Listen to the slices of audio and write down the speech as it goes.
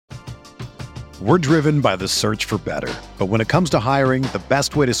We're driven by the search for better. But when it comes to hiring, the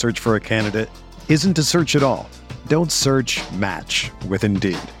best way to search for a candidate isn't to search at all. Don't search, match with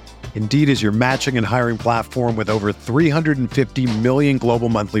Indeed. Indeed is your matching and hiring platform with over 350 million global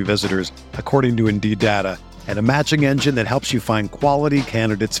monthly visitors, according to Indeed data, and a matching engine that helps you find quality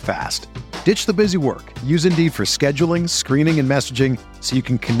candidates fast. Ditch the busy work. Use Indeed for scheduling, screening, and messaging so you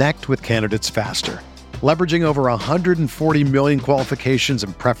can connect with candidates faster. Leveraging over 140 million qualifications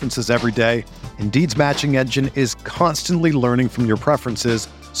and preferences every day, Indeed's matching engine is constantly learning from your preferences,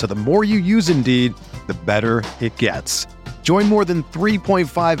 so the more you use Indeed, the better it gets. Join more than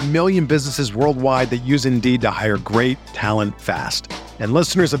 3.5 million businesses worldwide that use Indeed to hire great talent fast. And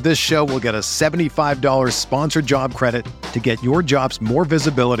listeners of this show will get a $75 sponsored job credit to get your jobs more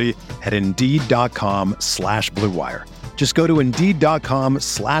visibility at Indeed.com/Blue Wire. Just go to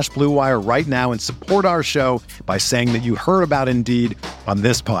Indeed.com/Blue Wire right now and support our show by saying that you heard about Indeed on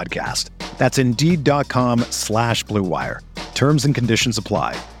this podcast. That's Indeed.com/Blue Wire. Terms and conditions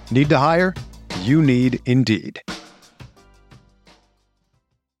apply. Need to hire? You need Indeed.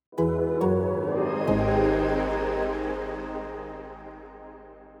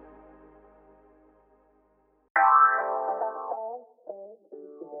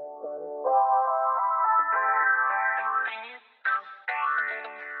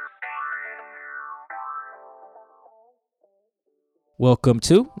 Welcome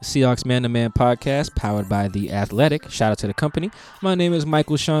to Seahawks Man to Man podcast, powered by The Athletic. Shout out to the company. My name is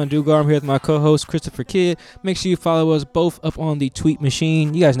Michael Sean Dugar. I'm here with my co-host, Christopher Kidd. Make sure you follow us both up on the tweet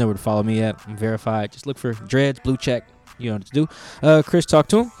machine. You guys know where to follow me at. I'm verified. Just look for Dreads, blue check. You know what to do. Chris, talk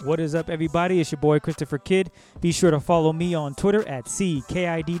to him. What is up, everybody? It's your boy, Christopher Kidd. Be sure to follow me on Twitter at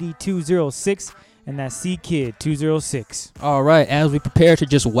CKIDD206. And that's CKid206. All right, as we prepare to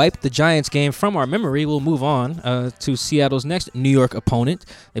just wipe the Giants game from our memory, we'll move on to Seattle's next New York opponent.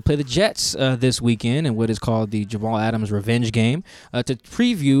 They play the Jets this weekend in what is called the Jamal Adams revenge game. To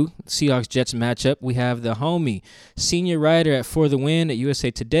preview Seahawks-Jets matchup, we have the homie, senior writer at For the Win at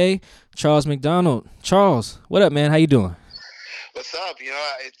USA Today, Charles McDonald. Charles, what up, man? How you doing? What's up? You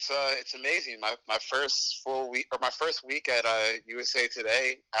know, it's amazing. My first full week, or my first week at USA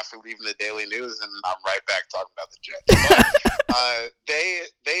Today after leaving the Daily News, and I'm right back talking about the Jets. But,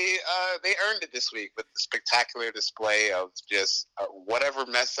 they earned it this week with the spectacular display of just whatever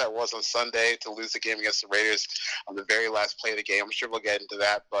mess that was on Sunday to lose the game against the Raiders on the very last play of the game. I'm sure we'll get into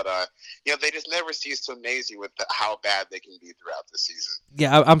that, but you know, they just never cease to amaze you with how bad they can be throughout the season.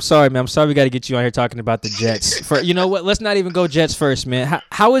 Yeah, I'm sorry, man. I'm sorry we got to get you on here talking about the Jets. You know what? Let's not even go Jets first, man.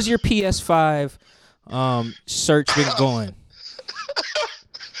 How is your PS5 search been going?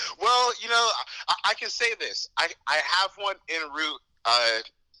 Well, you know, I can say this. I have one en route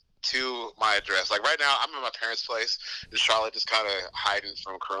to my address. Like right now, I'm at my parents' place in Charlotte, just kind of hiding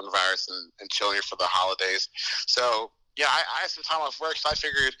from coronavirus and chilling here for the holidays. So, yeah, I had some time off work, so I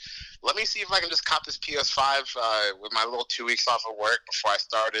figured, let me see if I can just cop this PS5 with my little 2 weeks off of work before I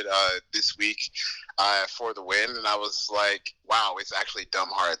started this week For the Win. And I was like, wow, it's actually dumb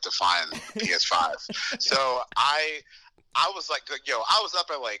hard to find the PS5. So I was like, yo, I was up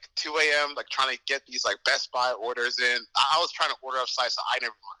at like 2 a.m. like trying to get these like Best Buy orders in. I was trying to order up sites that I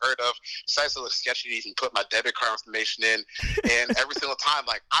never heard of, sites that look sketchy to even put my debit card information in. And every single time,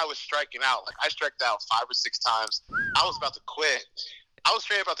 like I was striking out. Like I struck out 5 or 6 times. I was about to quit. I was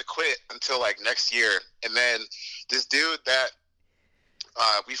straight about to quit until like next year. And then this dude that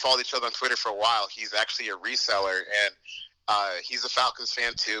we followed each other on Twitter for a while, he's actually a reseller, and he's a Falcons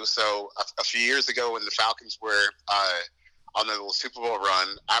fan too. So a few years ago when the Falcons were on their little Super Bowl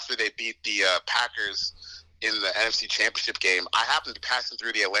run, after they beat the Packers in the NFC Championship game, I happened to be passing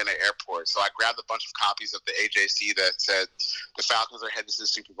through the Atlanta airport. So I grabbed a bunch of copies of the AJC that said the Falcons are headed to the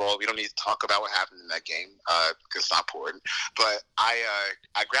Super Bowl. We don't need to talk about what happened in that game because it's not important. But I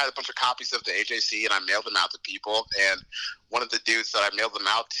grabbed a bunch of copies of the AJC and I mailed them out to people. And one of the dudes that I mailed them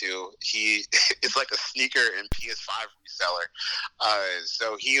out to, he is like a sneaker and PS5 reseller.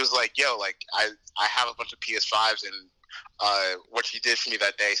 So he was like, yo, like I have a bunch of PS5s, and what you did for me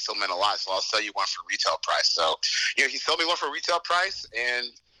that day still meant a lot, so I'll sell you one for retail price. So, you know, he sold me one for retail price, and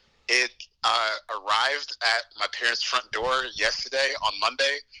it arrived at my parents' front door yesterday on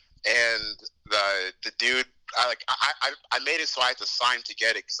Monday, and the dude, I made it so I had to sign to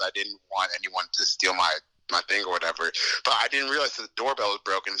get it because I didn't want anyone to steal my thing or whatever, but I didn't realize that the doorbell was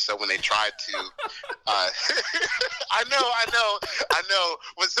broken. So when they tried to, I know.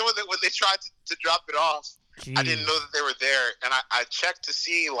 When they tried to drop it off, jeez, I didn't know that they were there, and I checked to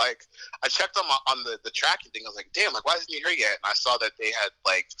see, like, I checked on the tracking thing. I was like, damn, like, why isn't he here yet? And I saw that they had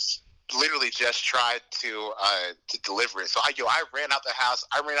like literally just tried to deliver it. So I ran out the house.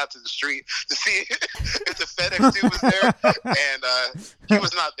 I ran out to the street to see if the FedEx dude was there, and he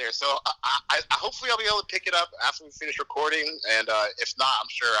was not there. So I hopefully I'll be able to pick it up after we finish recording. And if not, I'm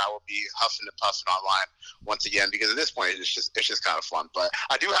sure I will be huffing and puffing online once again, because at this point it's just kind of fun. But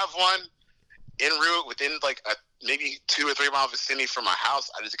I do have one en route within like a maybe 2 or 3 mile vicinity from my house.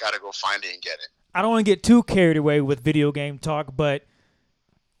 I just got to go find it and get it. I don't want to get too carried away with video game talk, but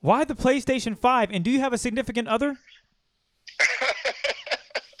why the PlayStation 5? And do you have a significant other?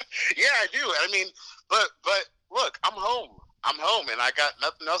 Yeah, I do. I mean, but look, I'm home, and I got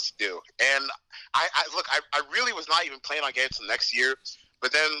nothing else to do. And I really was not even planning on getting it until next year.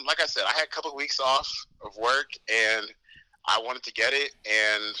 But then, like I said, I had a couple of weeks off of work, and I wanted to get it,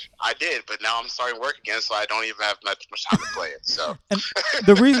 and I did. But now I'm starting work again, so I don't even have much time to play it. So and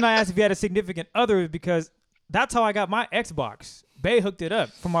the reason I asked if you had a significant other is because that's how I got my Xbox. Bae hooked it up.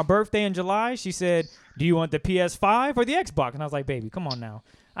 For my birthday in July, she said, do you want the PS5 or the Xbox? And I was like, baby, come on now.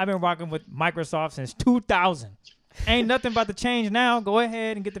 I've been rocking with Microsoft since 2000. Ain't nothing about to change now. Go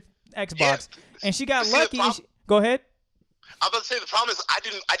ahead and get the Xbox. Yeah. And she got lucky. Go ahead. I was about to say, the problem is I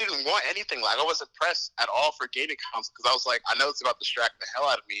didn't want anything. Like, I wasn't pressed at all for gaming consoles, because I was like, I know it's about to distract the hell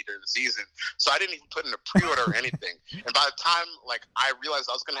out of me during the season. So I didn't even put in a pre-order or anything. And by the time like I realized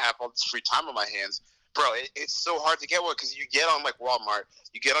I was going to have all this free time on my hands, bro, it's so hard to get one, because you get on like Walmart,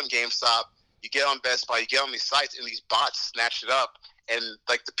 you get on GameStop, you get on Best Buy, you get on these sites, and these bots snatch it up. And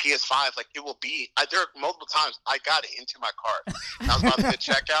like the PS5, like it will be. There are multiple times I got it into my cart. I was about to hit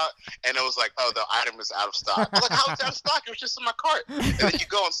checkout, and it was like, "Oh, the item is out of stock." I'm like, "How is it out of stock? It was just in my cart." And then you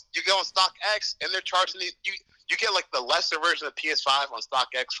go on StockX, and they're charging you get like the lesser version of PS5 on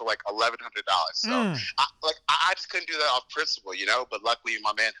StockX for like $1,100. So I just couldn't do that off principle, you know. But luckily,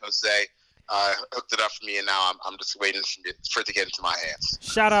 my man Jose hooked it up for me, and now I'm just waiting for it to get into my hands.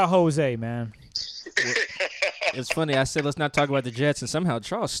 Shout out Jose, man. It's funny. I said let's not talk about the Jets, and somehow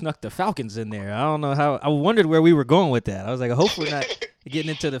Charles snuck the Falcons in there. I don't know how. I wondered where we were going with that. I was like, hopefully not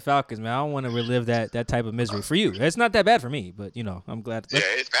getting into the Falcons, man. I don't want to relive that type of misery for you. It's not that bad for me, but you know, I'm glad. Yeah,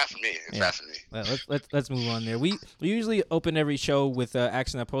 it's bad for me. It's bad for me. Let's move on there. We usually open every show with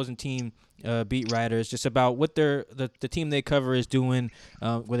asking the opposing team beat writers just about what the team they cover is doing,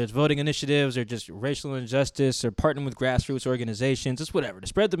 whether it's voting initiatives or just racial injustice or partnering with grassroots organizations, just whatever, to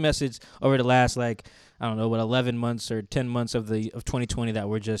spread the message over the last 11 months or 10 months of 2020 that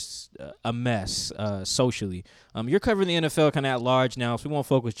were just a mess socially. You're covering the NFL kind of at large now, so we won't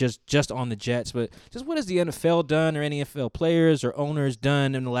focus just on the Jets, but just what has the NFL done, or any NFL players or owners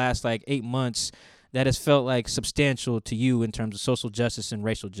done in the last 8 months that has felt like substantial to you in terms of social justice and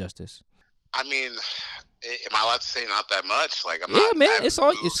racial justice? I mean, am I allowed to say not that much? Like, I'm yeah, not. Man, it's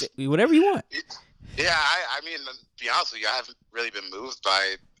whatever you want. Yeah, I mean, to be honest with you, I haven't really been moved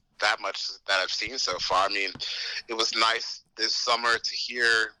by that much that I've seen so far. I mean, it was nice this summer to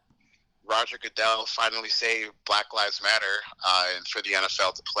hear Roger Goodell finally say Black Lives Matter, and for the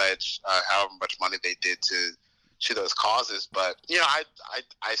NFL to pledge however much money they did to those causes. But you know,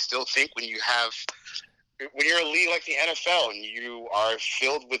 I still think when you're a league like the NFL and you are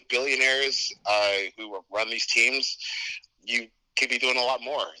filled with billionaires who run these teams, you could be doing a lot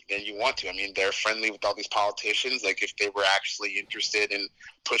more than you want to. I mean, they're friendly with all these politicians. Like, if they were actually interested in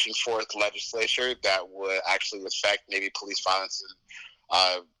pushing forth legislation that would actually affect maybe police violence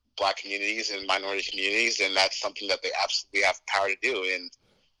in Black communities and minority communities, then that's something that they absolutely have the power to do. And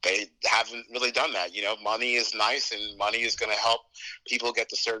they haven't really done that. You know, money is nice and money is going to help people get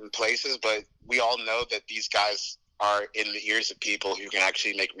to certain places, but we all know that these guys are in the ears of people who can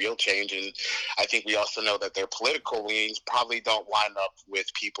actually make real change. And I think we also know that their political leanings probably don't line up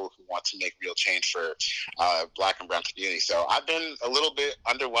with people who want to make real change for Black and brown communities. So I've been a little bit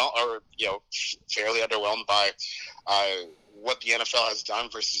underwhelmed, or, you know, fairly underwhelmed by what the NFL has done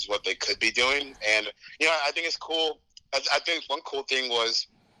versus what they could be doing. And, you know, I think it's cool. I think one cool thing was,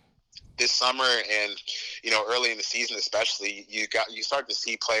 this summer and, you know, early in the season especially, you start to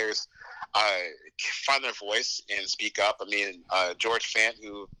see players find their voice and speak up. I mean, George Fant,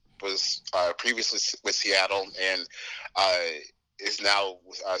 who was previously with Seattle and is now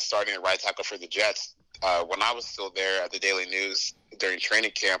starting at right tackle for the Jets. When I was still there at the Daily News during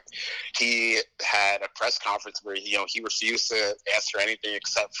training camp, he had a press conference where he refused to answer anything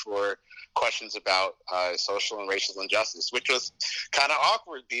except for questions about social and racial injustice, which was kind of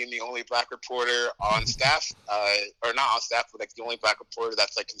awkward, being the only Black reporter on staff, or not on staff, but like the only Black reporter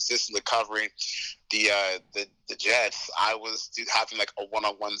that's like consistently covering the Jets. I was having like a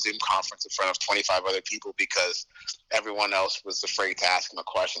one-on-one Zoom conference in front of 25 other people because everyone else was afraid to ask him a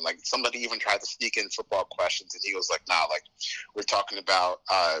question. Like, somebody even tried to sneak in football questions, and he was like, "Nah, like, we're talking talking about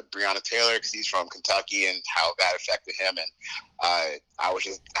Breonna Taylor because he's from Kentucky and how that affected him. And I was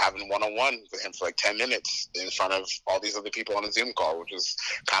just having one-on-one with him for like 10 minutes in front of all these other people on a Zoom call, which was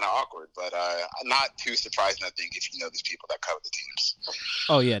kind of awkward. But not too surprising, I think, if you know these people that cover the teams.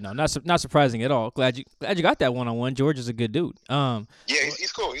 Oh yeah, no, not surprising at all. Glad you got that one-on-one. George is a good dude. Yeah,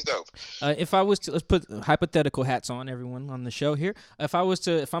 he's cool. He's dope. If I was to, let's put hypothetical hats on, everyone on the show here. If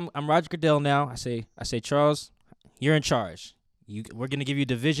I'm Roger Goodell now, I say Charles, you're in charge. We're going to give you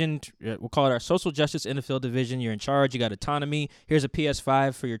division. We'll call it our social justice NFL division. You're in charge. You got autonomy. Here's a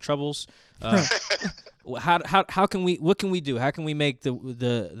PS5 for your troubles. How can we? What can we do? How can we make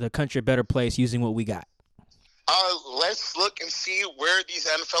the country a better place using what we got? Let's look and see where these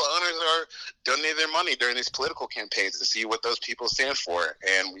NFL owners are donating their money during these political campaigns and see what those people stand for,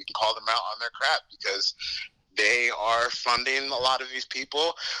 and we can call them out on their crap because they are funding a lot of these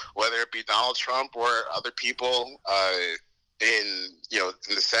people, whether it be Donald Trump or other people in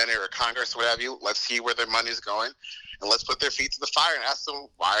the Senate or Congress, what have you. Let's see where their money is going, and let's put their feet to the fire and ask them,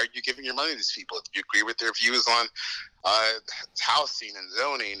 why are you giving your money to these people? If you agree with their views on housing and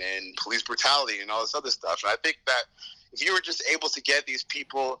zoning and police brutality and all this other stuff. And I think that if you were just able to get these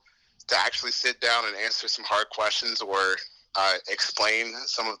people to actually sit down and answer some hard questions or explain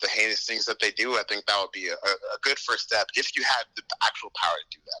some of the heinous things that they do, I think that would be a good first step if you had the actual power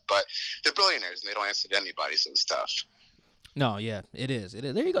to do that. But they're billionaires and they don't answer to anybody, so it's tough. No, yeah, it is.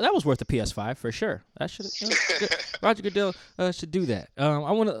 There you go. That was worth a PS5 for sure. That should Roger Goodell should do that.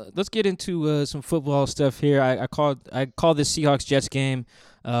 Let's get into some football stuff here. I call this Seahawks Jets game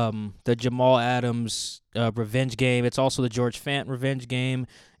the Jamal Adams revenge game. It's also the George Fant revenge game.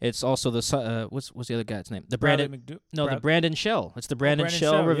 It's also the what's the other guy's name? The Brandon Shell. It's the Brandon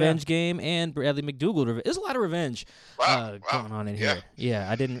Shell revenge game and Bradley McDougald revenge. There's a lot of revenge going on in here. Yeah,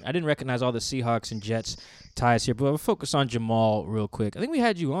 I didn't recognize all the Seahawks and Jets ties here, but we'll focus on Jamal real quick. I think we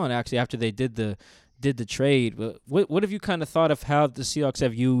had you on actually after they did the trade. But what have you kind of thought of how the Seahawks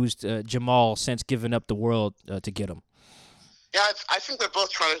have used Jamal since giving up the world to get him? Yeah, I think they're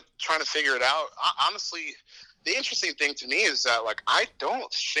both trying to figure it out. Honestly, the interesting thing to me is that I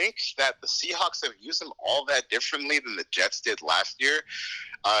don't think that the Seahawks have used him all that differently than the Jets did last year.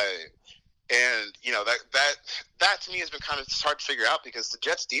 And that to me has been kind of hard to figure out because the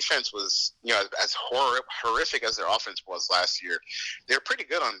Jets defense was, as horrific as their offense was last year, they're pretty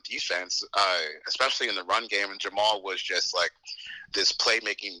good on defense, especially in the run game. And Jamal was just like this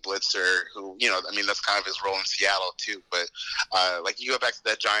playmaking blitzer who, that's kind of his role in Seattle too. But you go back to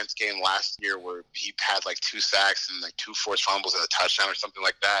that Giants game last year where he had 2 sacks and 2 forced fumbles and a touchdown or something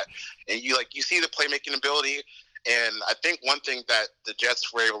like that. And you see the playmaking ability. And I think one thing that the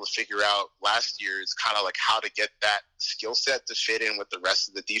Jets were able to figure out last year is kind of how to get that skill set to fit in with the rest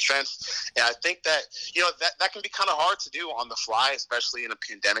of the defense. And I think that, that can be kind of hard to do on the fly, especially in a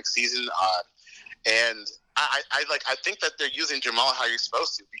pandemic season. And I think that they're using Jamal how you're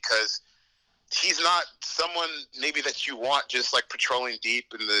supposed to because he's not someone maybe that you want just patrolling deep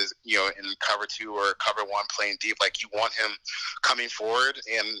in the, in cover 2 or cover 1 playing deep. You want him coming forward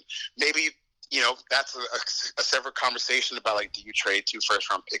and maybe – that's a separate conversation about do you trade 2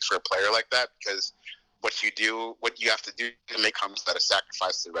 first-round picks for a player like that? Because what you have to do to make comes at a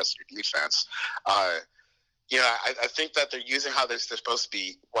sacrifice to the rest of your defense. I think that they're using how they're supposed to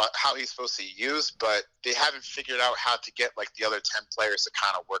be, how he's supposed to be used, but they haven't figured out how to get the other 10 players to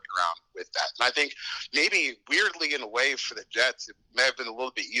kind of work around with that. And I think maybe weirdly in a way for the Jets, it may have been a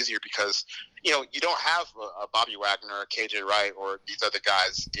little bit easier because, you don't have a Bobby Wagner or KJ Wright or these other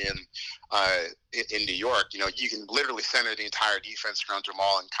guys in New York. You can literally center the entire defense around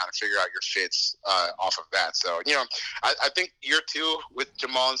Jamal and kind of figure out your fits off of that. So, I think year 2 with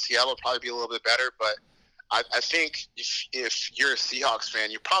Jamal in Seattle will probably be a little bit better, but I think if you're a Seahawks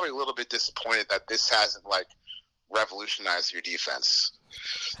fan, you're probably a little bit disappointed that this hasn't revolutionized your defense.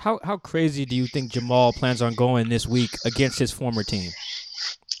 How crazy do you think Jamal plans on going this week against his former team?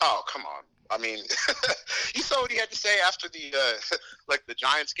 Oh, come on. I mean, you saw what he had to say after the the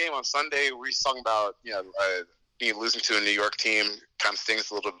Giants game on Sunday, where he's talking about being losing to a New York team kind of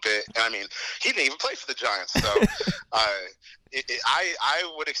stings a little bit. And I mean, he didn't even play for the Giants, so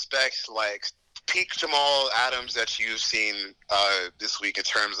I would expect peak Jamal Adams that you've seen this week in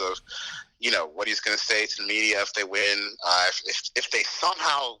terms of what he's going to say to the media if they win. If they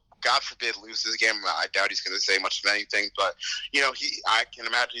somehow, God forbid, lose this game, I doubt he's going to say much of anything. But I can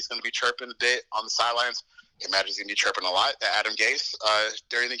imagine he's going to be chirping a bit on the sidelines. I can imagine he's going to be chirping a lot at Adam Gase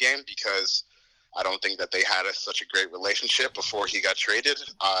during the game because I don't think that they had such a great relationship before he got traded.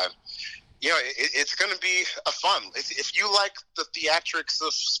 It's going to be a fun. If you like the theatrics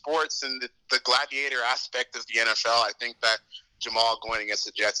of sports and the gladiator aspect of the NFL, I think that Jamal going against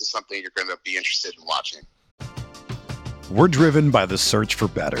the Jets is something you're going to be interested in watching. We're driven by the search for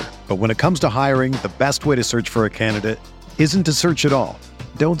better. But when it comes to hiring, the best way to search for a candidate isn't to search at all.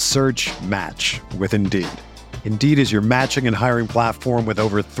 Don't search, match with Indeed. Indeed is your matching and hiring platform with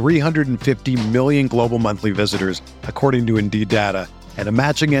over 350 million global monthly visitors, according to Indeed data, and a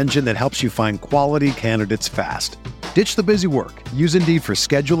matching engine that helps you find quality candidates fast. Ditch the busy work. Use Indeed for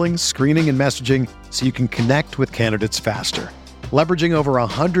scheduling, screening, and messaging so you can connect with candidates faster. Leveraging over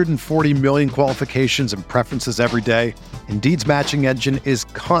 140 million qualifications and preferences every day, Indeed's matching engine is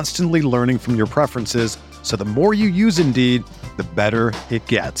constantly learning from your preferences, so the more you use Indeed, the better it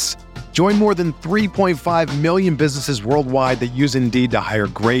gets. Join more than 3.5 million businesses worldwide that use Indeed to hire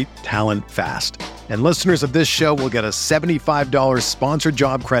great talent fast. And listeners of this show will get a $75 sponsored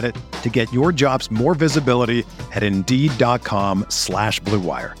job credit to get your jobs more visibility at Indeed.com/Blue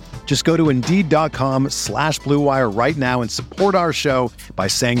Wire. Just go to Indeed.com/Blue Wire right now and support our show by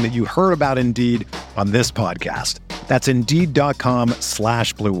saying that you heard about Indeed on this podcast. That's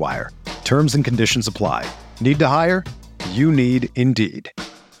Indeed.com/Blue Wire. Terms and conditions apply. Need to hire? You need Indeed.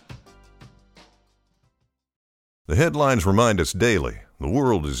 The headlines remind us daily, the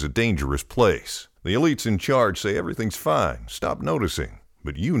world is a dangerous place. The elites in charge say everything's fine, stop noticing.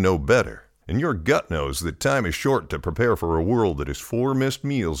 But you know better. And your gut knows that time is short to prepare for a world that is 4 missed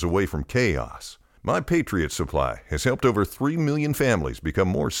meals away from chaos. My Patriot Supply has helped over 3 million families become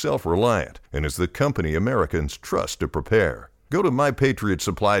more self-reliant and is the company Americans trust to prepare. Go to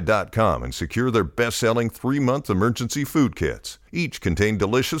MyPatriotSupply.com and secure their best-selling 3-month emergency food kits. Each contain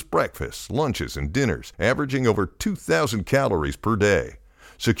delicious breakfasts, lunches, and dinners, averaging over 2,000 calories per day.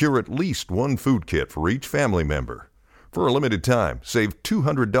 Secure at least 1 food kit for each family member. For a limited time, save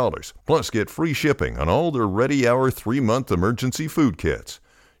 $200, plus get free shipping on all their Ready Hour 3-month emergency food kits.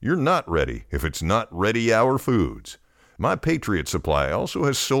 You're not ready if it's not Ready Hour Foods. My Patriot Supply also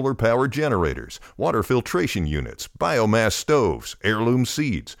has solar-powered generators, water filtration units, biomass stoves, heirloom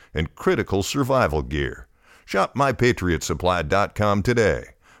seeds, and critical survival gear. Shop MyPatriotSupply.com today.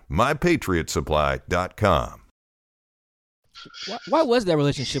 MyPatriotSupply.com. Why was that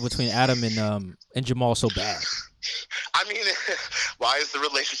relationship between Adam and Jamal so bad? I mean, why is the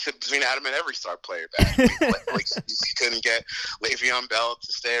relationship between Adam and every star player bad? Like, you couldn't get Le'Veon Bell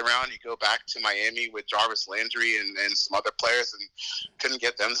to stay around. You go back to Miami with Jarvis Landry and some other players and couldn't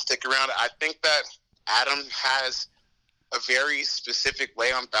get them to stick around. I think that Adam has a very specific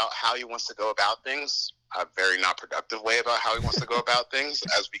way about how he wants to go about things, a very not productive way about how he wants to go about things,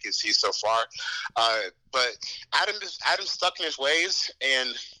 as we can see so far. But Adam's stuck in his ways,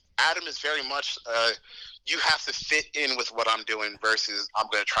 and Adam is very much you have to fit in with what I'm doing versus I'm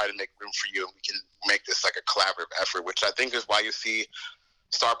going to try to make room for you and we can make this like a collaborative effort, which I think is why you see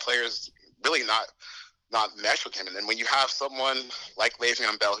star players really not mesh with him. And then when you have someone like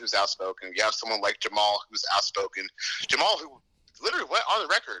Le'Veon Bell who's outspoken, you have someone like Jamal who's outspoken, Jamal who literally went on the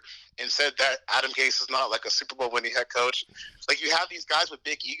record and said that Adam Gase is not like a Super Bowl winning head coach. Like, you have these guys with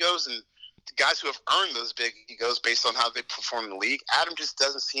big egos and guys who have earned those big egos based on how they perform in the league. Adam just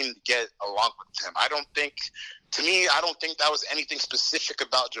doesn't seem to get along with him. I don't think that was anything specific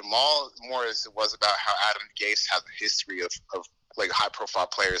about Jamal, more as it was about how Adam Gase has a history of like high-profile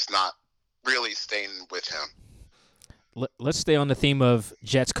players not really staying with him. Let's stay on the theme of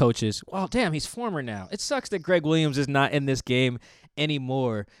Jets coaches. Well, damn, he's former now. It sucks that Greg Williams is not in this game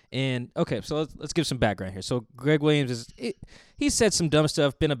anymore. And okay, so let's give some background here. So Greg Williams he's said some dumb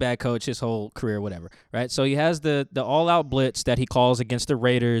stuff, been a bad coach his whole career, whatever, right? So he has the all-out blitz that he calls against the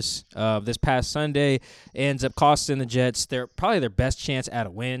Raiders this past Sunday, ends up costing the Jets probably their best chance at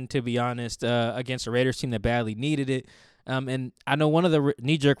a win, to be honest, against a Raiders team that badly needed it. And I know one of the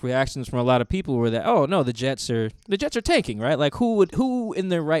knee-jerk reactions from a lot of people were that, oh no, the Jets are tanking, right? Like, who in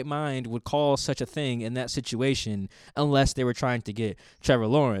their right mind would call such a thing in that situation unless they were trying to get Trevor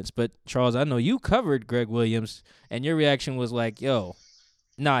Lawrence? But Charles, I know you covered Greg Williams, and your reaction was like, yo,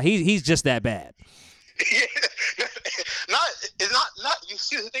 nah, he's just that bad. Yeah, not. You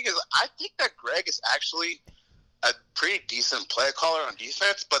see, the thing is, I think that Greg is actually a pretty decent play caller on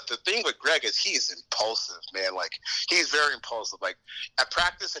defense, but the thing with Greg is he's impulsive, man. Like, he's very impulsive. Like, at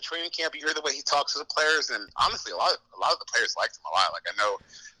practice, at training camp, you hear the way he talks to the players, and honestly, a lot of the players liked him a lot. Like, I know,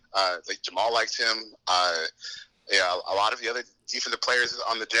 like Jamal liked him. Yeah, a lot of the other defensive players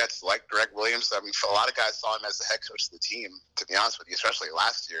on the Jets like Greg Williams. I mean, a lot of guys saw him as the head coach of the team, to be honest with you, especially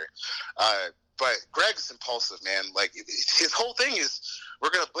last year. But Greg's impulsive, man. Like, his whole thing is,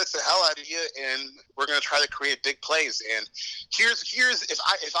 we're going to blitz the hell out of you, and we're going to try to create big plays. And here's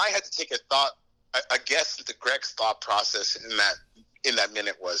if I had to take a guess into Greg's thought process in that in that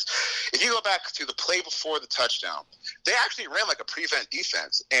minute was, if you go back to the play before the touchdown, they actually ran like a prevent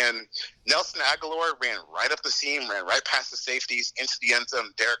defense, and Nelson Aguilar ran right up the seam, ran right past the safeties into the end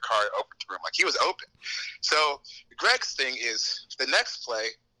zone. Derek Carr opened through him, like he was open. So Greg's thing is the next play.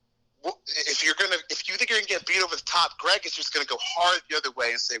 If you think you're gonna get beat over the top, Greg is just gonna go hard the other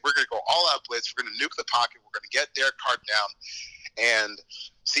way and say we're gonna go all out blitz. We're gonna nuke the pocket. We're gonna get Derek Carr down and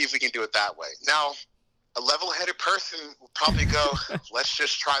see if we can do it that way. Now, a level-headed person will probably go, let's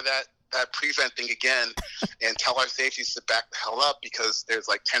just try that prevent thing again and tell our safeties to back the hell up because there's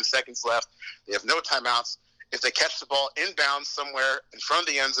like 10 seconds left. They have no timeouts. If they catch the ball inbounds somewhere in front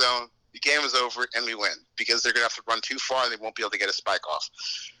of the end zone, the game is over and we win because they're going to have to run too far and they won't be able to get a spike off.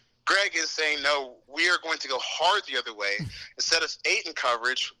 Greg is saying, no, we are going to go hard the other way. Instead of 8 in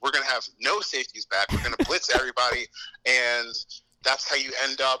coverage, we're going to have no safeties back. We're going to blitz everybody, and that's how you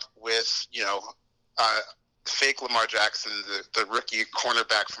end up with, fake Lamar Jackson, the rookie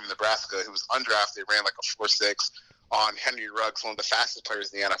cornerback from Nebraska who was undrafted, ran like a 4.6 on Henry Ruggs, one of the fastest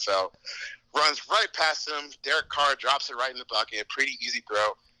players in the NFL. Runs right past him. Derek Carr drops it right in the bucket. Pretty easy throw,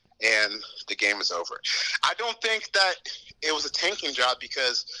 and the game is over. I don't think that it was a tanking job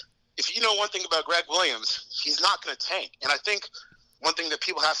because if you know one thing about Greg Williams, he's not going to tank. And I think one thing that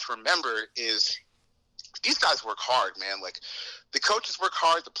people have to remember is these guys work hard, man. Like, the coaches work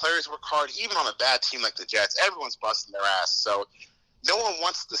hard, the players work hard, even on a bad team like the Jets. Everyone's busting their ass. So no one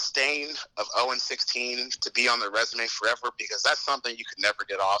wants the stain of 0-16 to be on their resume forever because that's something you could never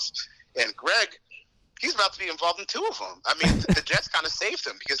get off. And Greg, he's about to be involved in 2 of them. I mean, the Jets kind of saved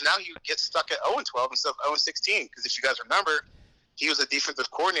him because now you get stuck at 0-12 instead of 0-16 because if you guys remember, he was a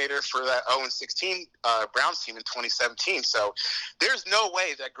defensive coordinator for that 0-16 Browns team in 2017. So there's no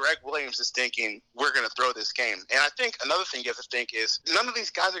way that Greg Williams is thinking we're going to throw this game. And I think another thing you have to think is none of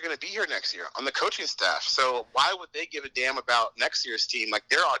these guys are going to be here next year on the coaching staff. So why would they give a damn about next year's team? Like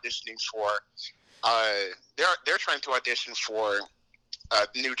they're auditioning for they're trying to audition for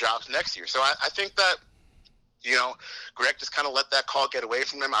new jobs next year. So I think that, Greg just kind of let that call get away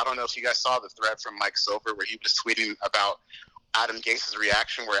from him. I don't know if you guys saw the thread from Mike Silver where he was tweeting about Adam Gase's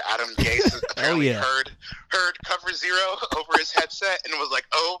reaction, where Adam Gase apparently heard cover 0 over his headset and was like,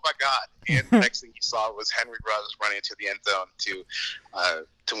 "Oh my God!" And the next thing he saw was Henry Ruggs running into the end zone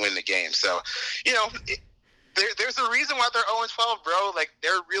to win the game. So, there's a reason why they're 0-12, bro. Like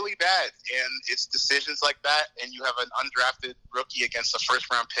they're really bad, and it's decisions like that. And you have an undrafted rookie against a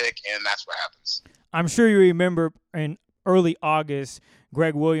first-round pick, and that's what happens. I'm sure you remember in early August,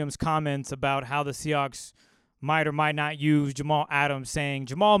 Greg Williams' comments about how the Seahawks might or might not use Jamal Adams, saying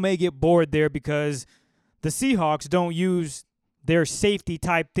Jamal may get bored there because the Seahawks don't use their safety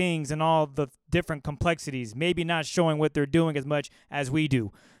type things and all the different complexities, maybe not showing what they're doing as much as we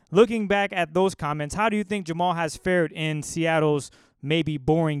do. Looking back at those comments, how do you think Jamal has fared in Seattle's maybe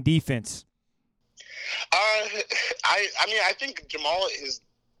boring defense? I think Jamal is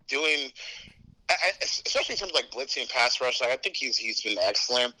doing, especially in terms of like blitzing and pass rush, like I think he's been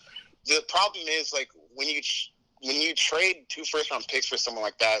excellent. The problem is like when you trade 2 first-round picks for someone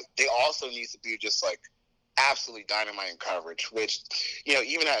like that, they also need to be just like absolutely dynamite in coverage, which,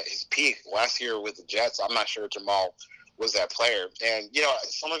 even at his peak last year with the Jets, I'm not sure Jamal was that player. And,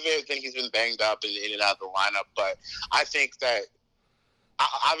 some of it, I think he's been banged up and in and out of the lineup, but I think that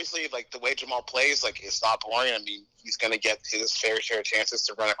obviously, like, the way Jamal plays, like, it's not boring. I mean, he's going to get his fair share of chances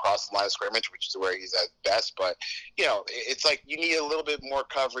to run across the line of scrimmage, which is where he's at best. But, it's like you need a little bit more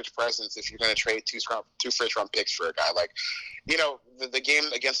coverage presence if you're going to trade 2 first-round picks for a guy. Like, the game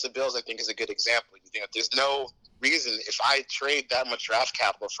against the Bills, I think, is a good example. There's no reason if I trade that much draft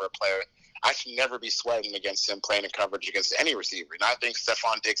capital for a player, I should never be sweating against him playing in coverage against any receiver. And I think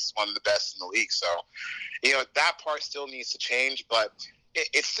Stephon Diggs is one of the best in the league. So, that part still needs to change. But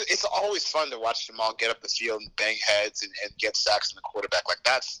it's always fun to watch Jamal get up the field and bang heads and get sacks in the quarterback. Like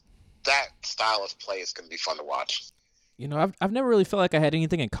that style of play is going to be fun to watch. I've never really felt like I had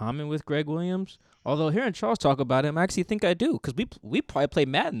anything in common with Greg Williams. Although hearing Charles talk about him, I actually think I do because we probably play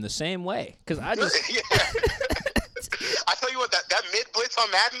Madden the same way. Because I just I tell you what, that mid blitz on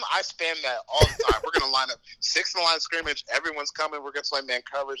Madden, I spam that all the time. We're gonna line up 6 in the line of scrimmage. Everyone's coming. We're gonna play man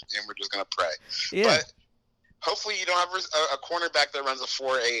coverage, and we're just gonna pray. Yeah. But hopefully you don't have a cornerback that runs a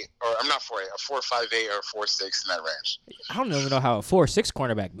 4.8, or I'm not 4.8, a 4.58 or 4.6 in that range. I don't even know how a 4.6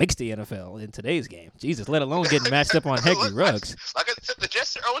 cornerback makes the NFL in today's game. Jesus, let alone getting matched up on Henry Ruggs. Like I said, the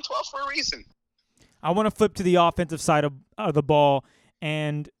Jets are 0-12 for a reason. I want to flip to the offensive side of the ball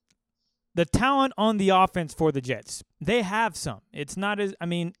and the talent on the offense for the Jets. They have some. It's not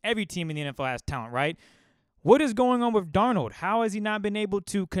every team in the NFL has talent, right? What is going on with Darnold? How has he not been able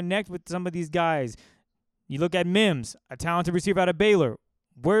to connect with some of these guys? You look at Mims, a talented receiver out of Baylor.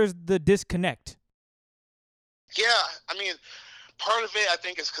 Where's the disconnect? Yeah, I mean, part of it I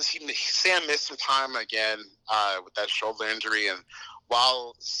think is because Sam missed some time again with that shoulder injury, and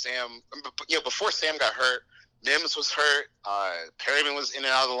while Sam, before Sam got hurt, Mims was hurt, Perryman was in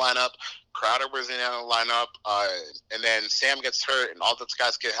and out of the lineup, Crowder was in and out of the lineup, and then Sam gets hurt, and all those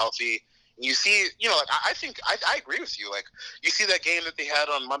guys get healthy. And you see, I think I agree with you. Like, you see that game that they had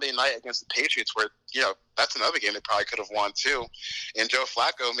on Monday night against the Patriots, where that's another game they probably could have won too. And Joe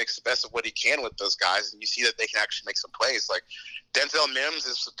Flacco makes the best of what he can with those guys, and you see that they can actually make some plays. Like, Denzel Mims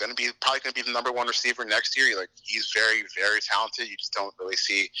is probably going to be the number one receiver next year. Like, he's very, very talented. You just don't really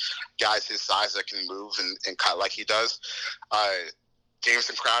see guys his size that can move and cut like he does.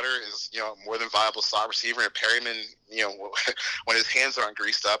 Jameson Crowder is, more than viable slot receiver, and Perryman, when his hands aren't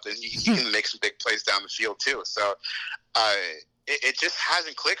greased up, then he can make some big plays down the field too. So it just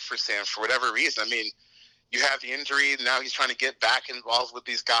hasn't clicked for Sam for whatever reason. I mean, you have the injury, now he's trying to get back involved with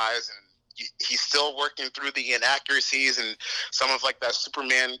these guys, and he's still working through the inaccuracies and some of like that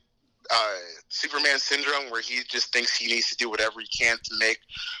Superman syndrome, where he just thinks he needs to do whatever he can to make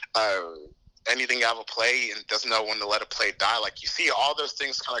anything out of a play and doesn't know when to let a play die. Like, you see all those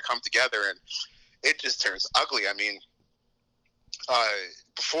things kind of come together, and it just turns ugly. I mean,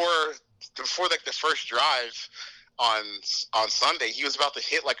 before like the first drive on Sunday, he was about to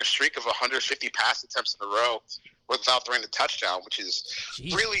hit like a streak of 150 pass attempts in a row without throwing a touchdown, which is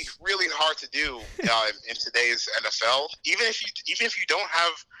really, really hard to do in today's NFL. Even if you don't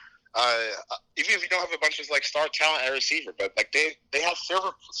have a bunch of like star talent at receiver, but like they have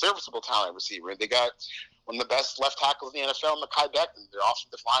serviceable talent at receiver. They got one of the best left tackles in the NFL, Mekhi Becton. Their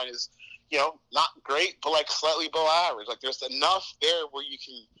offensive line is, not great, but like slightly below average. Like, there's enough there where you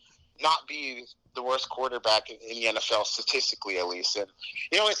can not be the worst quarterback in the NFL, statistically at least. And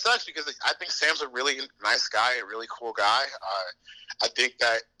it sucks because I think Sam's a really nice guy, a really cool guy. I think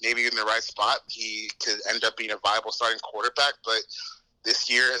that maybe in the right spot he could end up being a viable starting quarterback, but this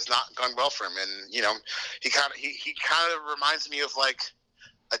year has not gone well for him, and he kind of reminds me of like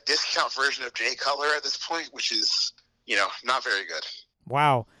a discount version of Jay Cutler at this point, which is not very good.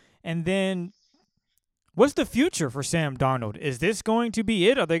 Wow. And then, what's the future for Sam Darnold? Is this going to be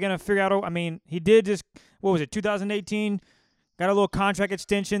it? Are they going to figure out? I mean, he did just 2018, got a little contract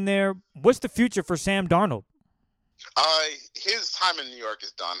extension there. What's the future for Sam Darnold? His time in New York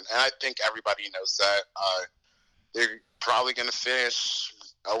is done, and I think everybody knows that. They're probably going to finish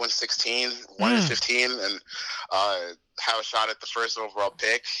 0-16, 1-15, and have a shot at the first overall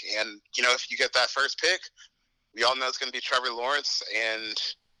pick. And, if you get that first pick, we all know it's going to be Trevor Lawrence. And,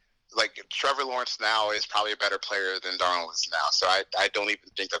 like, Trevor Lawrence now is probably a better player than Darnold is now. So I don't even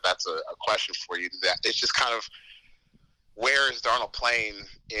think that that's a question for you. It's just kind of, where is Darnold playing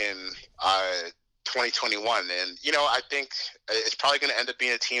in 2021? And, I think it's probably going to end up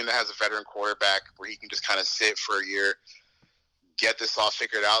being a team that has a veteran quarterback where he can just kind of sit for a year, get this all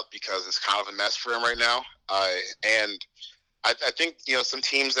figured out, because it's kind of a mess for him right now. And I think, some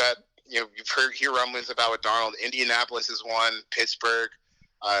teams that, you've hear rumblings about with Darnold, Indianapolis is one, Pittsburgh,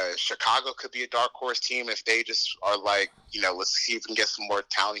 Chicago could be a dark horse team if they just are like, let's see if we can get some more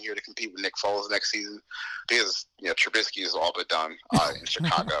talent here to compete with Nick Foles next season, because Trubisky is all but done in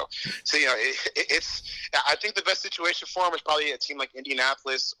Chicago. So I think the best situation for him is probably a team like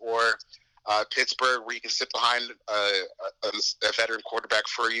Indianapolis or Pittsburgh, where you can sit behind a veteran quarterback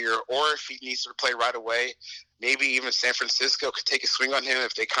for a year, or if he needs to play right away, maybe even San Francisco could take a swing on him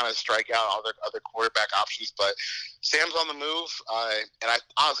if they kind of strike out all their other quarterback options. But Sam's on the move, and I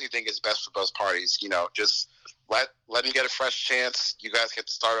honestly think it's best for both parties. Just let him get a fresh chance. You guys get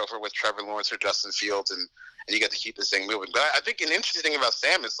to start over with Trevor Lawrence or Justin Fields, and you get to keep this thing moving. But I think an interesting thing about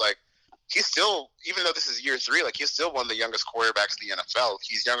Sam is, like, he's still, even though this is year 3, like, he's still one of the youngest quarterbacks in the NFL.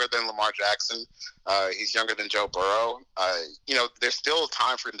 He's younger than Lamar Jackson. He's younger than Joe Burrow. There's still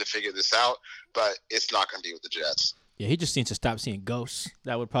time for him to figure this out, but it's not going to be with the Jets. Yeah, he just needs to stop seeing ghosts.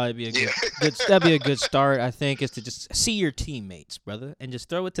 That would probably be a good that'd be a good start, I think, is to just see your teammates, brother, and just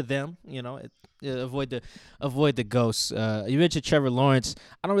throw it to them. Avoid the ghosts. You mentioned Trevor Lawrence.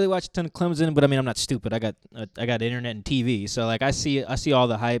 I don't really watch a ton of Clemson, but I mean, I'm not stupid. I got internet and TV, so like I see all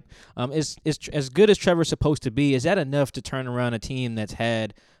the hype. Is as good as Trevor's supposed to be? Is that enough to turn around a team that's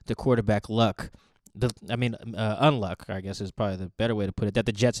had the quarterback luck? Unluck, I guess, is probably the better way to put it, that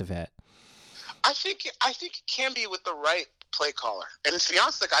the Jets have had. I think it can be with the right play caller. And to be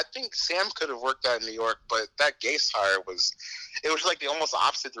honest, like I think Sam could have worked out in New York, but that Gase hire was like the almost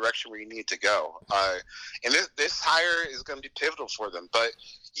opposite direction where you need to go. And this hire is going to be pivotal for them. But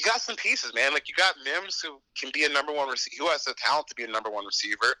you got some pieces, man. Like you got Mims, who can be a number one receiver, who has the talent to be a number one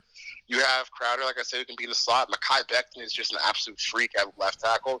receiver. You have Crowder, like I said, who can be in the slot. Mekhi Becton is just an absolute freak at left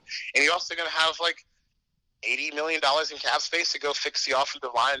tackle. And you're also going to have like $80 million in cap space to go fix the offensive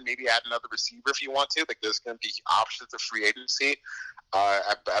line, maybe add another receiver if you want to. Like there's going to be options of free agency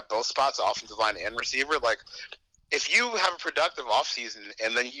at both spots, offensive line and receiver. Like if you have a productive offseason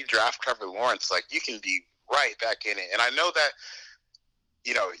and then you draft Trevor Lawrence, like you can be right back in it. And I know that,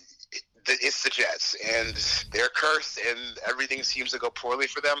 you know, it's the Jets and they're cursed and everything seems to go poorly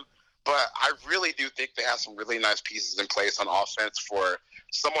for them. But I really do think they have some really nice pieces in place on offense for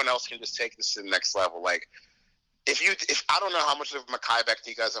someone else can just take this to the next level. Like, if I don't know how much of Mekhi Becton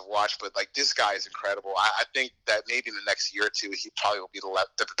you guys have watched, but like this guy is incredible. I think that maybe in the next year or two, he probably will be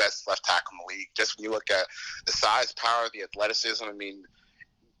the best left tackle in the league. Just when you look at the size, power, the athleticism, I mean,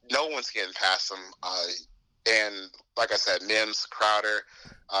 no one's getting past him. And like I said, Mims, Crowder,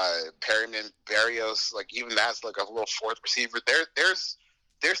 Perryman, Berrios, like even that's like a little fourth receiver.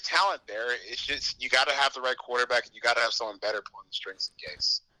 There's talent there. It's just you got to have the right quarterback, and you got to have someone better pulling the strings in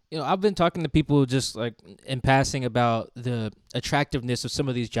case. You know, I've been talking to people just like in passing about the attractiveness of some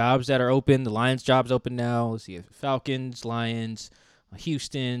of these jobs that are open. The Lions jobs open now. Let's see, Falcons, Lions,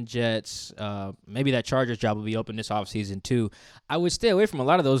 Houston, Jets. Maybe that Chargers job will be open this offseason too. I would stay away from a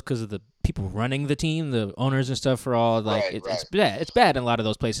lot of those because of the people running the team, the owners and stuff. For all like it's bad. It's bad in a lot of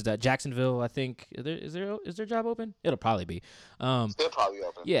those places. At Jacksonville, I think is their job open? It'll probably be. It'll probably be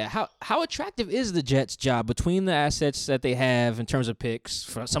open. Yeah. How attractive is the Jets job between the assets that they have in terms of picks?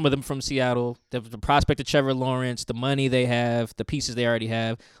 For some of them from Seattle, the prospect of Trevor Lawrence, the money they have, the pieces they already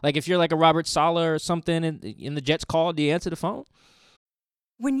have. Like if you're like a Robert Saleh or something, and the Jets call, do you answer the phone?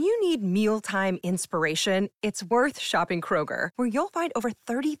 When you need mealtime inspiration, it's worth shopping Kroger, where you'll find over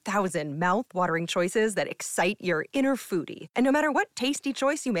 30,000 mouth-watering choices that excite your inner foodie. And no matter what tasty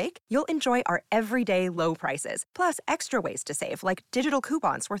choice you make, you'll enjoy our everyday low prices, plus extra ways to save, like digital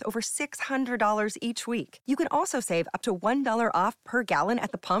coupons worth over $600 each week. You can also save up to $1 off per gallon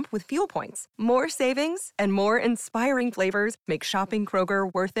at the pump with fuel points. More savings and more inspiring flavors make shopping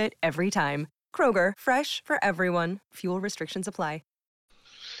Kroger worth it every time. Kroger, fresh for everyone. Fuel restrictions apply.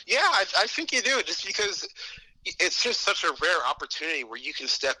 Yeah, I think you do, just because it's just such a rare opportunity where you can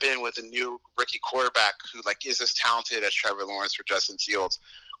step in with a new rookie quarterback who like is as talented as Trevor Lawrence or Justin Fields,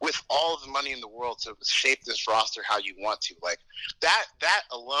 with all the money in the world to shape this roster how you want to. Like that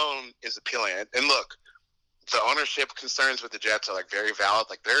alone is appealing. And look, the ownership concerns with the Jets are like very valid.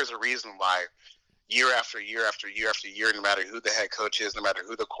 Like there's a reason why year after year after year after year, no matter who the head coach is, no matter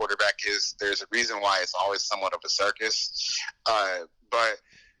who the quarterback is, there's a reason why it's always somewhat of a circus. But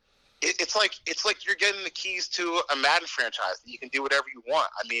it's like you're getting the keys to a Madden franchise that you can do whatever you want.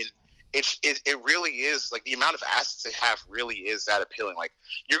 I mean, it really is like the amount of assets they have really is that appealing. Like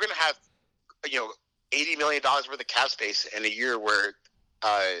you're going to have, $80 million worth of cap space in a year where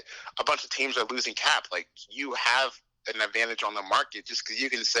a bunch of teams are losing cap. Like you have an advantage on the market just because you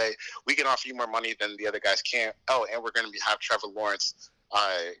can say we can offer you more money than the other guys can't. Oh, and we're going to have Trevor Lawrence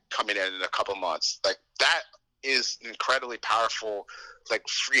coming in a couple months. Like that is an incredibly powerful like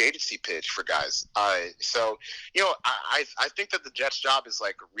free agency pitch for guys. So I think that the Jets job is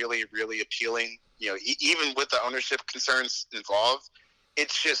like really, really appealing. Even with the ownership concerns involved,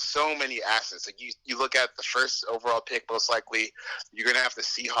 it's just so many assets. Like you look at the first overall pick, most likely you're going to have the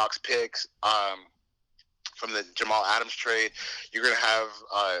Seahawks picks from the Jamal Adams trade. You're going to have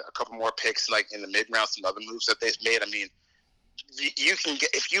a couple more picks like in the mid round, some other moves that they've made. I mean, you can get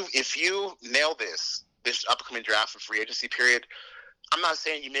if you nail this upcoming draft and free agency period. I'm not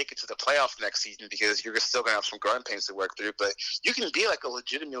saying you make it to the playoffs next season because you're still going to have some growing pains to work through, but you can be like a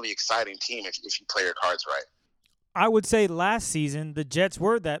legitimately exciting team if you play your cards right. I would say last season the Jets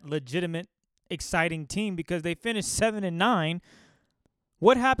were that legitimate, exciting team because they finished 7-9.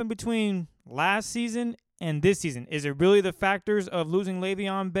 What happened between last season and this season? Is it really the factors of losing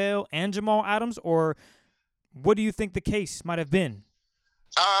Le'Veon Bell and Jamal Adams, or what do you think the case might have been?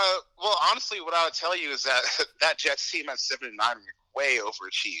 Well, honestly, what I would tell you is that Jets team at 7-9 way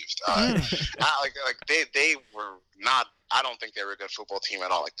overachieved. They were not. I don't think they were a good football team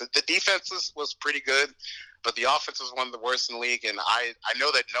at all. Like the defense was pretty good, but the offense was one of the worst in the league. And I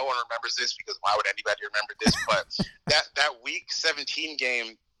know that no one remembers this because why would anybody remember this? But that week 17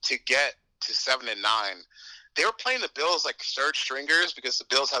 game to get to 7-9. They were playing the Bills like third stringers because the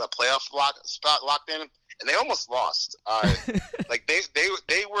Bills had a playoff spot locked in, and they almost lost. Like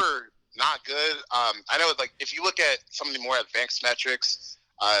they were not good. I know, like, if you look at some of the more advanced metrics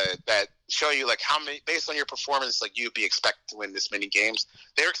that show you, like, how many, based on your performance, like, you'd be expected to win this many games.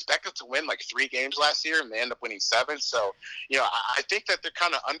 They're expected to win, like, 3 games last year, and they end up winning 7. So, I think that they're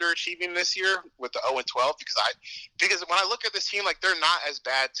kind of underachieving this year with the 0-12 because when I look at this team, like, they're not as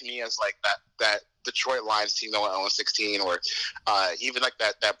bad to me as, like, that Detroit Lions team that went 0-16 or even, like,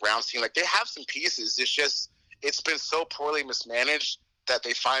 that Browns team. Like, they have some pieces. It's just it's been so poorly mismanaged that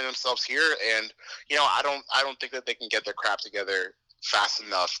they find themselves here, and I don't think that they can get their crap together fast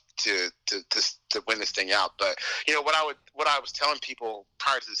enough to win this thing out. But what I was telling people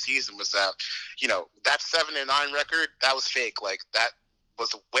prior to the season was that that 7-9 record, that was fake. Like, that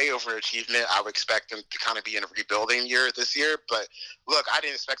was a way overachievement. I would expect them to kind of be in a rebuilding year this year, but look, I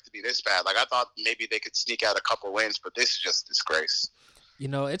didn't expect it to be this bad. Like, I thought maybe they could sneak out a couple wins, but this is just disgrace.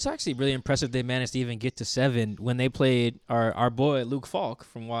 It's actually really impressive they managed to even get to 7 when they played our boy Luke Falk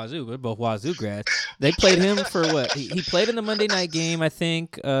from Wazoo. We're both Wazoo grads. They played him for what? He played in the Monday night game, I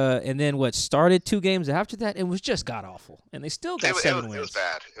think, and then started 2 games after that and was just god-awful. And they still got 7 wins. It was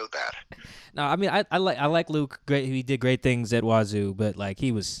bad. It was bad. No, I mean, I like Luke. Great, he did great things at Wazoo, but, like,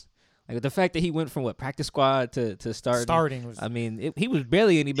 he was... Like, the fact that he went from practice squad to starting was, I mean, he was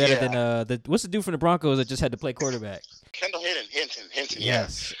barely any better than what's the dude from the Broncos that just had to play quarterback? Kendall Hinton.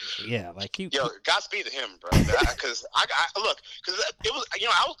 Yes. Yeah, like Godspeed to him, bro. Because it was,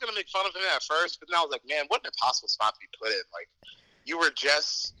 I was gonna make fun of him at first, but then I was like, man, what an impossible spot to be put in. Like, you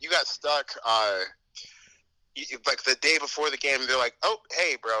got stuck. Like, the day before the game, they're like, "Oh,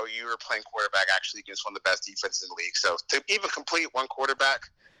 hey, bro, you were playing quarterback actually against one of the best defenses in the league." So to even complete one quarterback,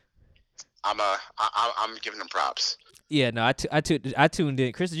 I'm giving them props. Yeah, no, I tuned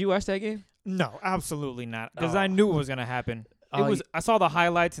in. Chris, did you watch that game? No, absolutely not, because I knew it was gonna happen. I saw the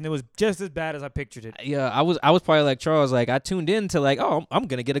highlights and it was just as bad as I pictured it. Yeah, I was probably like Charles. Like, I tuned in to I'm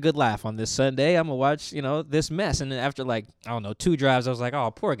gonna get a good laugh on this Sunday. I'm gonna watch this mess, and then after 2 drives, I was like,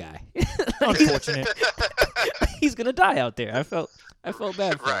 oh, poor guy. Unfortunate. He's gonna die out there. I felt bad for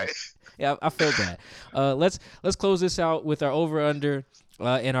him. Right. Yeah, I felt bad. Let's close this out with our over/under.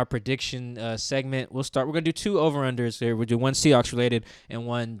 In our prediction segment, we're gonna do 2 over/unders here. We'll do one Seahawks related and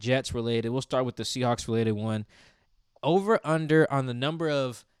one Jets related. We'll start with the Seahawks related one. Over/under on the number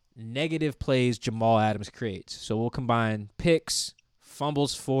of negative plays Jamal Adams creates. So we'll combine picks,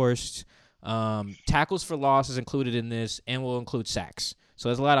 fumbles forced, tackles for losses included in this, and we'll include sacks. So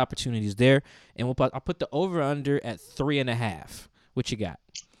there's a lot of opportunities there. And I'll put the over/under at 3.5. What you got?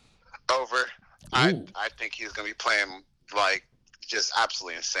 Over. I think he's gonna be playing like just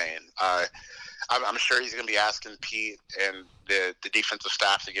absolutely insane. I'm sure he's going to be asking Pete and the defensive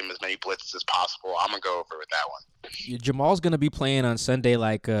staff to give him as many blitzes as possible. I'm going to go over with that one. Jamal's going to be playing on Sunday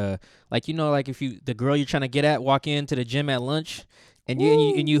like if the girl you're trying to get at walk into the gym at lunch and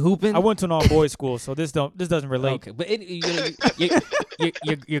you hooping. I went to an all-boys school, so this doesn't relate. Okay, but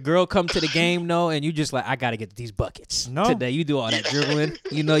your girl come to the game, and you just like, I got to get these buckets today. You do all that dribbling.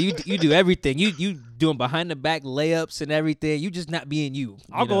 You do everything. You doing behind the back layups and everything. You just not being you.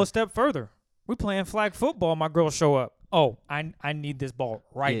 I'll go a step further. We playing flag football. My girls show up. Oh, I need this ball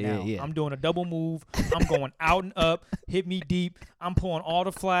right now. Yeah. I'm doing a double move. I'm going out and up. Hit me deep. I'm pulling all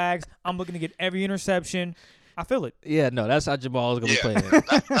the flags. I'm looking to get every interception. I feel it. Yeah, no, that's how Jamal is gonna be playing.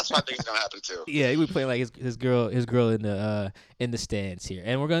 That's what I think is gonna happen too. Yeah, he be playing like his girl in the stands here,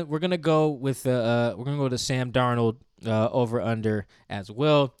 and we're gonna go with Sam Darnold over/under as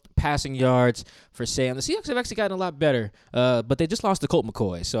well. Passing yards for Sam. The Seahawks have actually gotten a lot better, but they just lost to Colt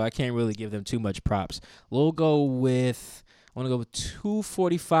McCoy, so I can't really give them too much props. I want to go with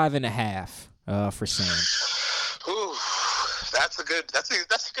 245.5 for Sam. Ooh, that's a good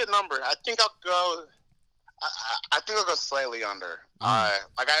number. I think I'll go slightly under. I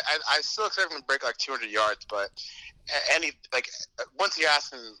still expect him to break like 200 yards, but once you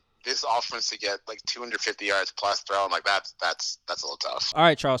ask him this offense to get like 250 yards plus throwing, like that's a little tough. All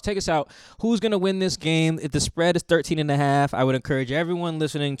right, Charles, take us out. Who's going to win this game? If the spread is 13.5, I would encourage everyone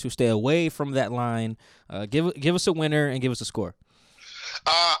listening to stay away from that line. Give us a winner and give us a score.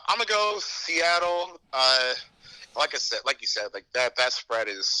 I'm gonna go Seattle. Like you said, like that spread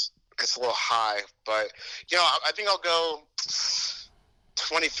it's a little high, but I think I'll go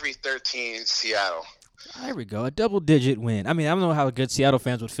 23-13 Seattle. There we go, a double-digit win. I mean, I don't know how good Seattle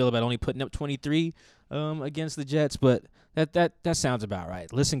fans would feel about only putting up 23 against the Jets, but that sounds about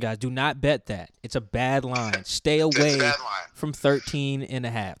right. Listen, guys, do not bet that. It's a bad line. Stay away from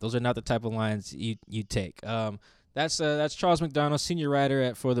 13.5. Those are not the type of lines you take. That's Charles McDonald, senior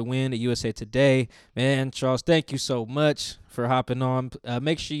writer for The Win at USA Today. Man, Charles, thank you so much for hopping on.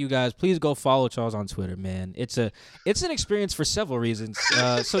 Make sure you guys please go follow Charles on Twitter, man. It's an experience for several reasons.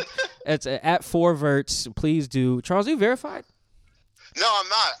 So it's at 4verts. Please do. Charles, are you verified? No, I'm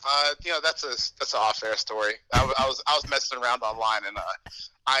not. That's an off-air story. I was messing around online, and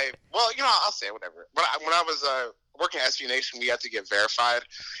I'll say whatever. When I was working at SB Nation, we had to get verified,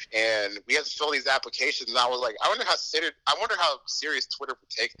 and we had to fill these applications. And I was like, I wonder how serious Twitter would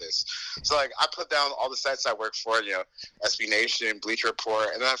take this. So like, I put down all the sites I work for, SB Nation, Bleacher Report,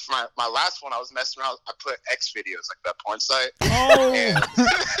 and then for my last one, I was messing around. I put X Videos, like that porn site. Oh. And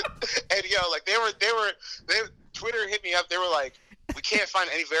Twitter hit me up. They were like, we can't find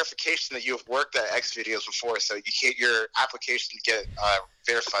any verification that you have worked at X Videos before, so your application to get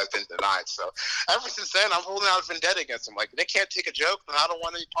verified has been denied. So ever since then, I'm holding out a vendetta against them. Like, they can't take a joke, and I don't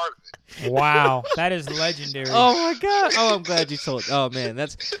want any part of it. Wow, that is legendary. Oh my God! Oh, I'm glad you told. Oh man, I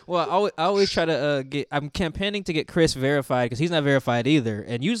always try to I'm campaigning to get Chris verified because he's not verified either,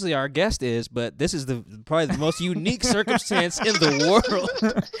 and usually our guest is, but this is probably the most unique circumstance in the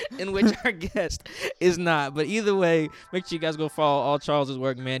world in which our guest is not. But either way, make sure you guys go follow all Charles's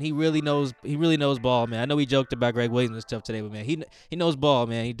work, man. He really knows ball, man. I know we joked about Greg Williams and stuff today, but man, he knows ball,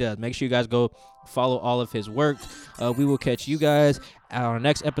 man. He does. Make sure you guys go follow all of his work. We will catch you guys on our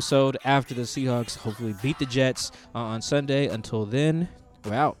next episode after the Seahawks hopefully beat the Jets on Sunday. Until then,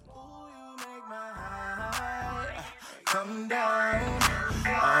 we're out. Come down,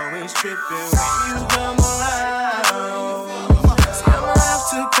 always tripping when you come around. So I'ma have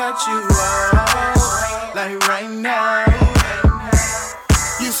to cut you off, like right now.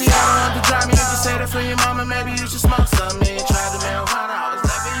 You see, I don't have to drive me. If you say that for your mama, maybe you should smoke some. Man, tried the marijuana, I was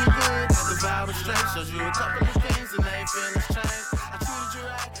loving you good. The vibe was straight, showed you a couple of things, and they ain't finished change. I treated you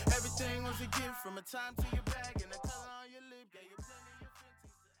right, everything was a gift from a time to your bag and the color on your lip. Gave you plenty of.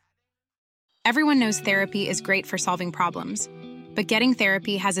 Everyone knows therapy is great for solving problems, but getting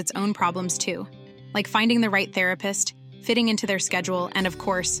therapy has its own problems too, like finding the right therapist, fitting into their schedule, and of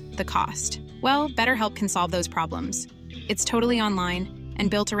course, the cost. Well, BetterHelp can solve those problems. It's totally online and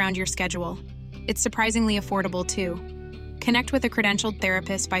built around your schedule. It's surprisingly affordable, too. Connect with a credentialed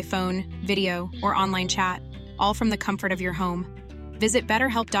therapist by phone, video, or online chat, all from the comfort of your home. Visit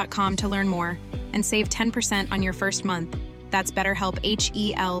BetterHelp.com to learn more and save 10% on your first month. That's BetterHelp,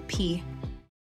 H-E-L-P.